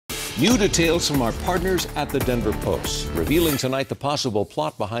New details from our partners at the Denver Post, revealing tonight the possible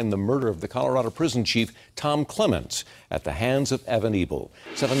plot behind the murder of the Colorado prison chief Tom Clements at the hands of Evan Ebel.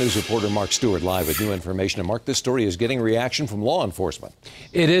 7 News reporter Marc Stewart live with new information. And Marc, this story is getting reaction from law enforcement.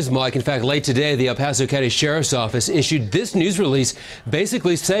 It is, Mike. In fact, late today, the El Paso County Sheriff's Office issued this news release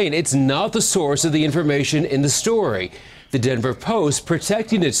basically saying it's not the source of the information in the story. The Denver Post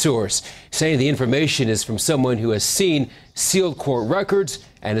protecting its source, saying the information is from someone who has seen sealed court records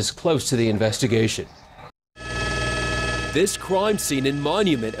and is close to the investigation. This crime scene in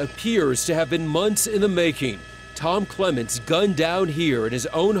Monument appears to have been months in the making. Tom Clements gunned down here in his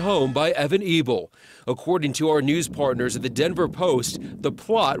own home by Evan Ebel. According to our news partners at the Denver Post, the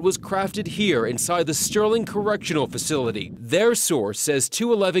plot was crafted here inside the Sterling Correctional Facility. Their source says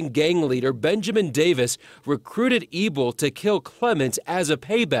 211 gang leader Benjamin Davis recruited Ebel to kill Clements as a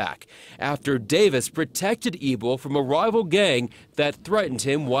payback after Davis protected Ebel from a rival gang that threatened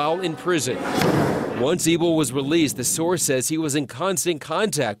him while in prison. Once Ebel was released, the source says he was in constant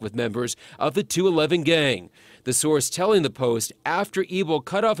contact with members of the 211 gang. The source telling the Post after Ebel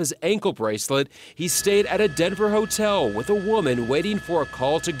cut off his ankle bracelet, he stayed at a Denver hotel with a woman waiting for a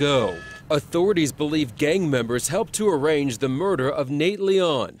call to go. Authorities believe gang members helped to arrange the murder of Nate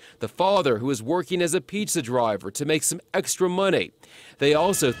Leon, the father who was working as a pizza driver to make some extra money. They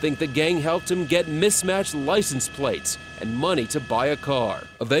also think the gang helped him get mismatched license plates and money to buy a car.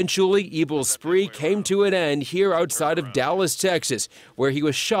 Eventually, Ebel's spree came to an end here outside of Dallas, Texas, where he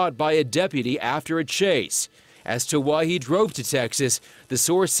was shot by a deputy after a chase. As to why he drove to Texas, the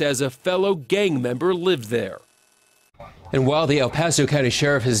source says a fellow gang member lived there. And while the El Paso County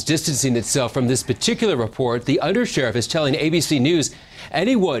Sheriff is distancing itself from this particular report, the undersheriff is telling ABC News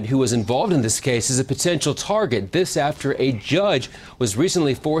anyone who was involved in this case is a potential target. This after a judge was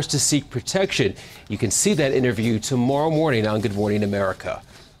recently forced to seek protection. You can see that interview tomorrow morning on Good Morning America.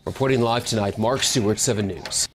 Reporting live tonight, Marc Stewart, 7 News.